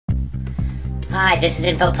Hi, this is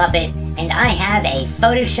InfoPuppet, and I have a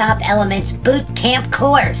Photoshop Elements Bootcamp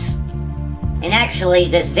course. And actually,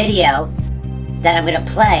 this video that I'm going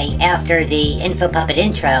to play after the InfoPuppet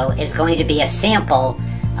intro is going to be a sample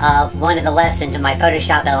of one of the lessons in my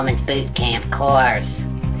Photoshop Elements Bootcamp course.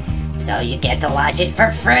 So you get to watch it for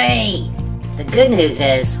free! The good news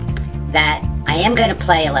is that I am going to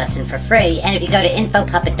play a lesson for free, and if you go to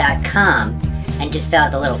InfoPuppet.com and just fill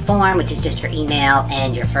out the little form, which is just your email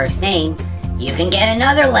and your first name, you can get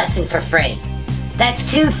another lesson for free.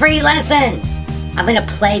 That's 2 free lessons! I'm going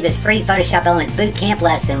to play this free Photoshop Elements Bootcamp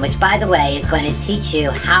lesson, which, by the way, is going to teach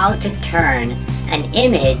you how to turn an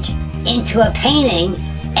image into a painting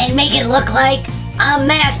and make it look like a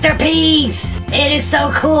masterpiece! It is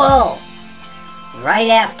so cool!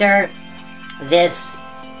 Right after this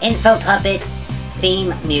InfoPuppet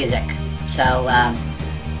theme music. So,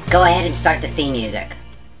 go ahead and start the theme music.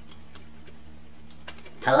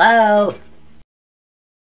 Hello?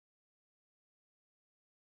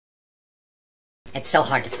 It's so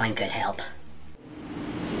hard to find good help.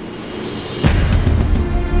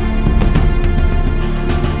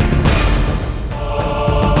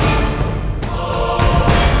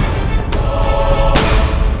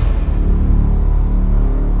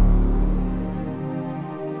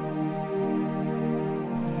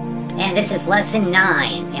 And this is lesson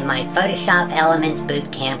 9 in my Photoshop Elements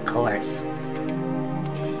Bootcamp course.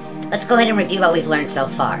 Let's go ahead and review what we've learned so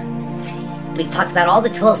far. We've talked about all the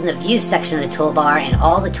tools in the View section of the toolbar and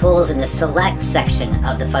all the tools in the Select section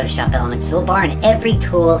of the Photoshop Elements toolbar and every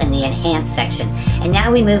tool in the Enhance section. And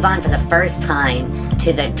now we move on for the first time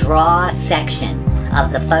to the Draw section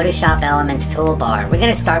of the Photoshop Elements toolbar. We're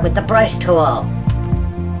going to start with the Brush tool.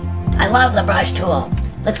 I love the Brush tool.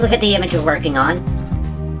 Let's look at the image we're working on.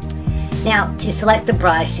 Now, to select the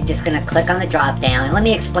brush, you're just going to click on the drop down, and let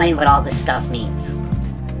me explain what all this stuff means.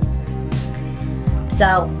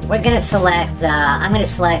 So, we're going to select, I'm going to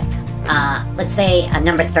select, let's say a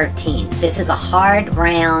number 13. This is a hard,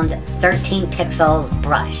 round, 13 pixels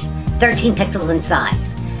brush. 13 pixels in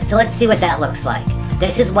size. So let's see what that looks like.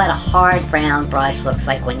 This is what a hard, round brush looks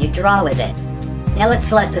like when you draw with it. Now let's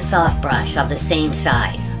select a soft brush of the same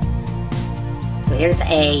size. So here's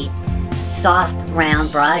a soft,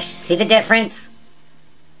 round brush. See the difference?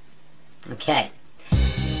 Okay.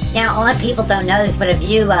 Now, a lot of people don't know this, but if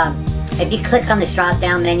you click on this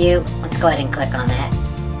drop-down menu, let's go ahead and click on that,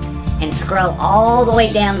 and scroll all the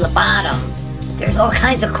way down to the bottom, there's all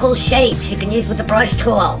kinds of cool shapes you can use with the brush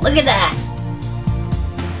tool. Look at that!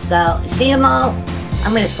 So, see them all?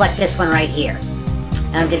 I'm going to select this one right here.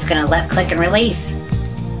 And I'm just going to left-click and release.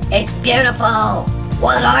 It's beautiful!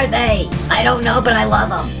 What are they? I don't know, but I love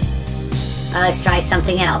them. Let's try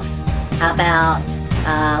something else. How about,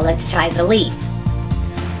 let's try the leaf.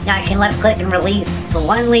 Now I can left click and release for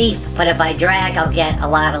one leaf, but if I drag, I'll get a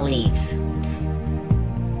lot of leaves.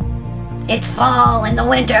 It's fall in the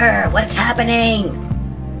winter! What's happening?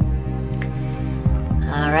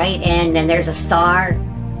 Alright, and then there's a star.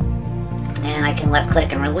 And I can left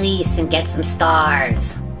click and release and get some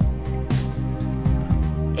stars.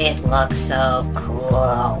 It looks so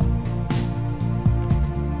cool.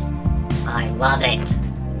 I love it.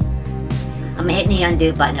 I'm hitting the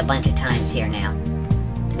undo button a bunch of times here now.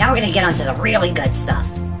 Now we're going to get onto the really good stuff.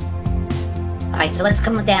 Alright, so let's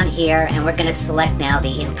come down here and we're going to select now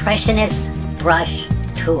the Impressionist Brush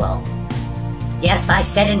tool. Yes, I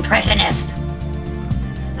said Impressionist.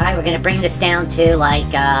 Alright, we're going to bring this down to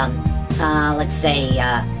like, let's say,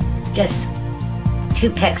 just 2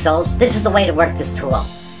 pixels. This is the way to work this tool.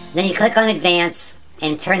 Then you click on Advance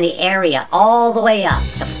and turn the area all the way up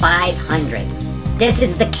to 500. This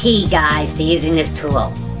is the key, guys, to using this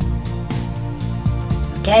tool.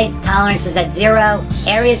 Okay, tolerance is at 0,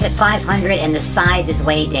 area is at 500, and the size is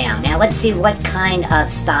way down. Now let's see what kind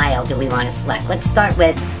of style do we want to select. Let's start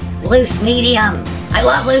with loose medium. I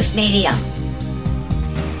love loose medium.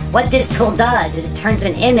 What this tool does is it turns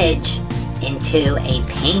an image into a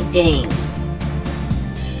painting.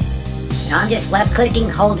 Now I'm just left clicking,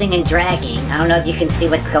 holding, and dragging. I don't know if you can see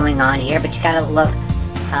what's going on here, but you gotta look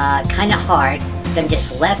kind of hard. But I'm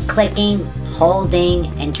just left clicking, holding,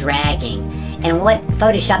 and dragging. And what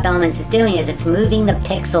Photoshop Elements is doing is it's moving the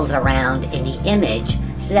pixels around in the image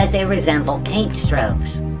so that they resemble paint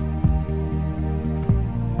strokes.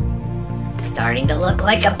 Starting to look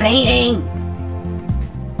like a painting!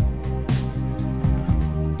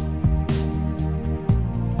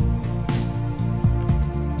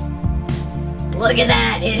 Look at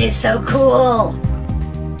that! It is so cool!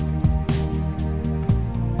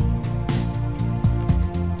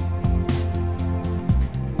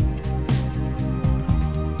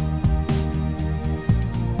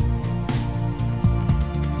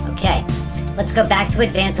 Okay, let's go back to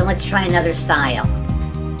advanced and let's try another style.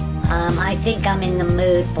 I think I'm in the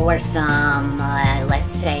mood for some,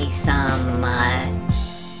 let's say some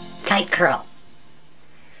tight curl.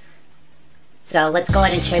 So let's go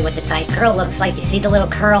ahead and show you what the tight curl looks like. You see the little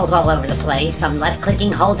curls all over the place. I'm left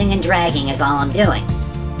clicking, holding, and dragging is all I'm doing.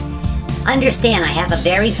 Understand, I have a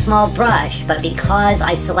very small brush, but because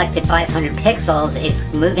I selected 500 pixels, it's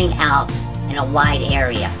moving out in a wide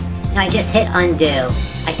area. And I just hit undo.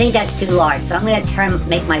 I think that's too large, so I'm going to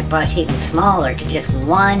make my brush even smaller to just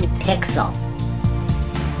 1 pixel.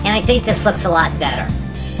 And I think this looks a lot better.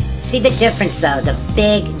 See the difference though, the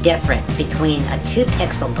big difference between a 2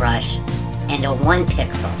 pixel brush and a 1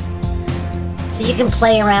 pixel. So you can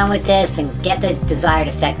play around with this and get the desired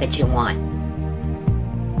effect that you want.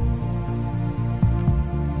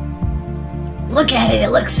 Look at it, it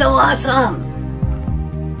looks so awesome!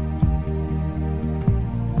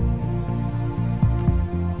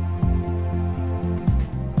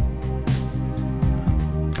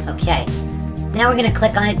 Okay, now we're going to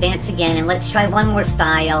click on Advanced again, and let's try one more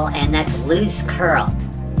style, and that's Loose Curl.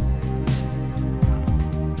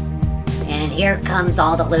 And here comes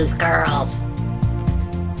all the loose curls.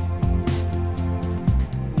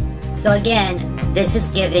 So again, this is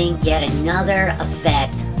giving yet another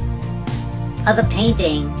effect of a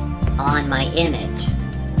painting on my image.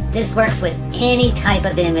 This works with any type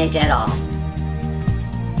of image at all.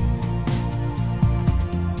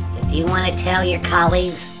 If you want to tell your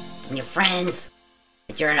colleagues and your friends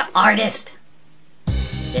that you're an artist,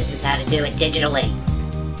 this is how to do it digitally.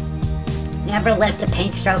 Never left a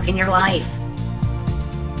paint stroke in your life.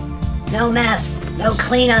 No mess, no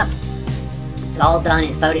cleanup. It's all done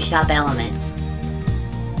in Photoshop Elements.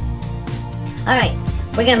 Alright,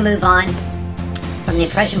 we're going to move on from the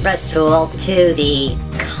Impression Brush tool to the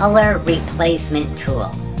Color Replacement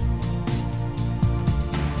tool.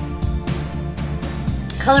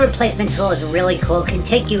 Color Replacement tool is really cool.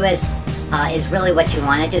 Contiguous is really what you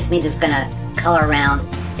want. It just means it's going to color around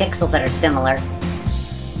pixels that are similar.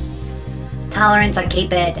 Tolerance, I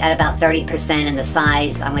keep it at about 30%, and the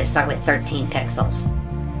size, I'm going to start with 13 pixels.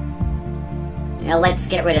 Now let's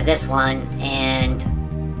get rid of this one and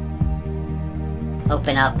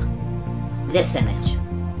open up this image.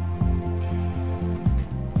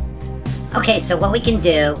 Okay, so what we can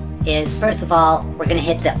do is, first of all, we're going to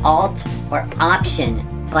hit the Alt or Option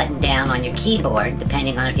button down on your keyboard,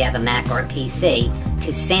 depending on if you have a Mac or a PC,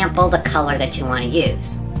 to sample the color that you want to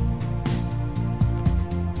use.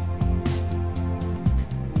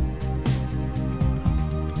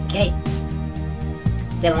 Okay.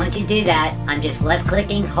 Then once you do that, I'm just left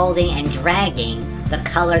clicking, holding, and dragging the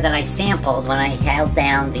color that I sampled when I held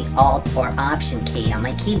down the Alt or Option key on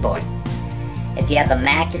my keyboard. If you have a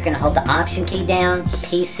Mac, you're going to hold the Option key down.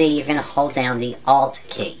 PC, you're going to hold down the Alt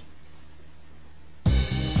key.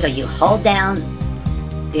 So you hold down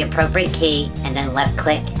the appropriate key and then left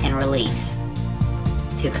click and release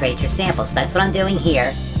to create your sample. So that's what I'm doing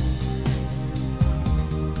here.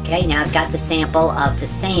 Okay, now I've got the sample of the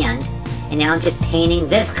sand, and now I'm just painting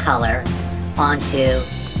this color onto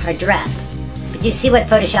her dress. But you see what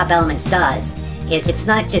Photoshop Elements does is it's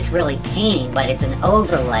not just really painting, but it's an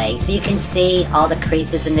overlay, so you can see all the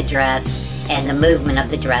creases in the dress and the movement of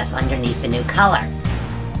the dress underneath the new color.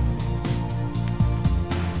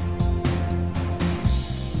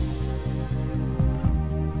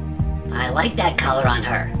 I like that color on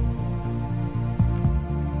her.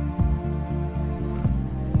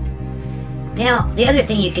 Now, the other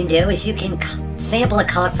thing you can do is you can sample a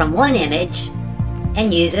color from one image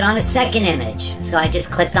and use it on a second image. So I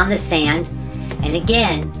just clicked on the sand, and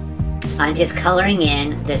again, I'm just coloring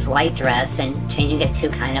in this white dress and changing it to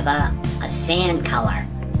kind of a sand color.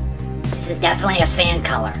 This is definitely a sand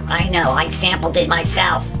color. I know, I sampled it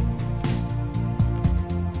myself.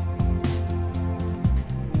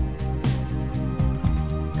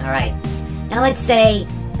 Alright, now let's say,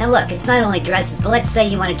 now look, it's not only dresses, but let's say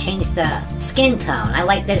you want to change the skin tone. I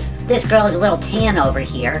like this girl is a little tan over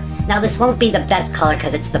here. Now this won't be the best color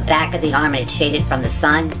because it's the back of the arm and it's shaded from the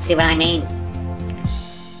sun. See what I mean?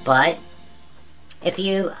 But if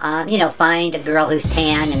you, find a girl who's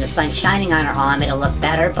tan and the sun's shining on her arm, it'll look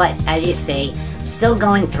better. But as you see, I'm still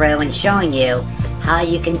going through and showing you how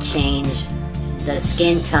you can change the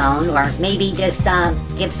skin tone, or maybe just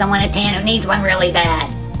give someone a tan who needs one really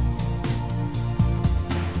bad.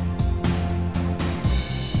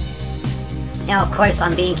 Now, of course,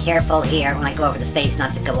 I'm being careful here when I go over the face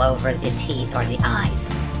not to go over the teeth or the eyes.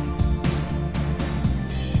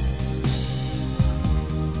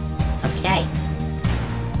 Okay.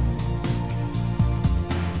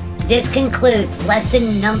 This concludes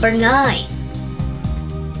lesson number 9.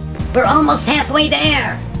 We're almost halfway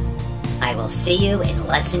there! I will see you in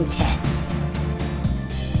lesson 10.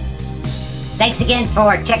 Thanks again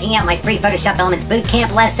for checking out my free Photoshop Elements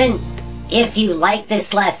Bootcamp lesson. If you like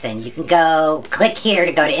this lesson, you can click here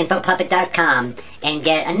to go to InfoPuppet.com and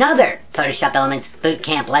get another Photoshop Elements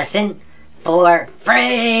Bootcamp lesson for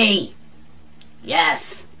free!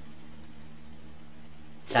 Yes!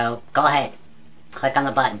 So, go ahead. Click on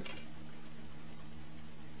the button.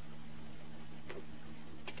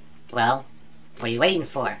 Well, what are you waiting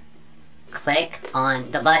for? Click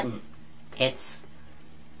on the button. It's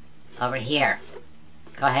over here.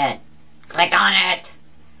 Go ahead. Click on it!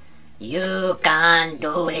 You can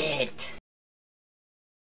do it!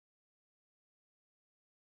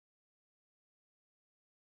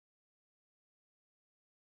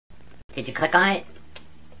 Did you click on it?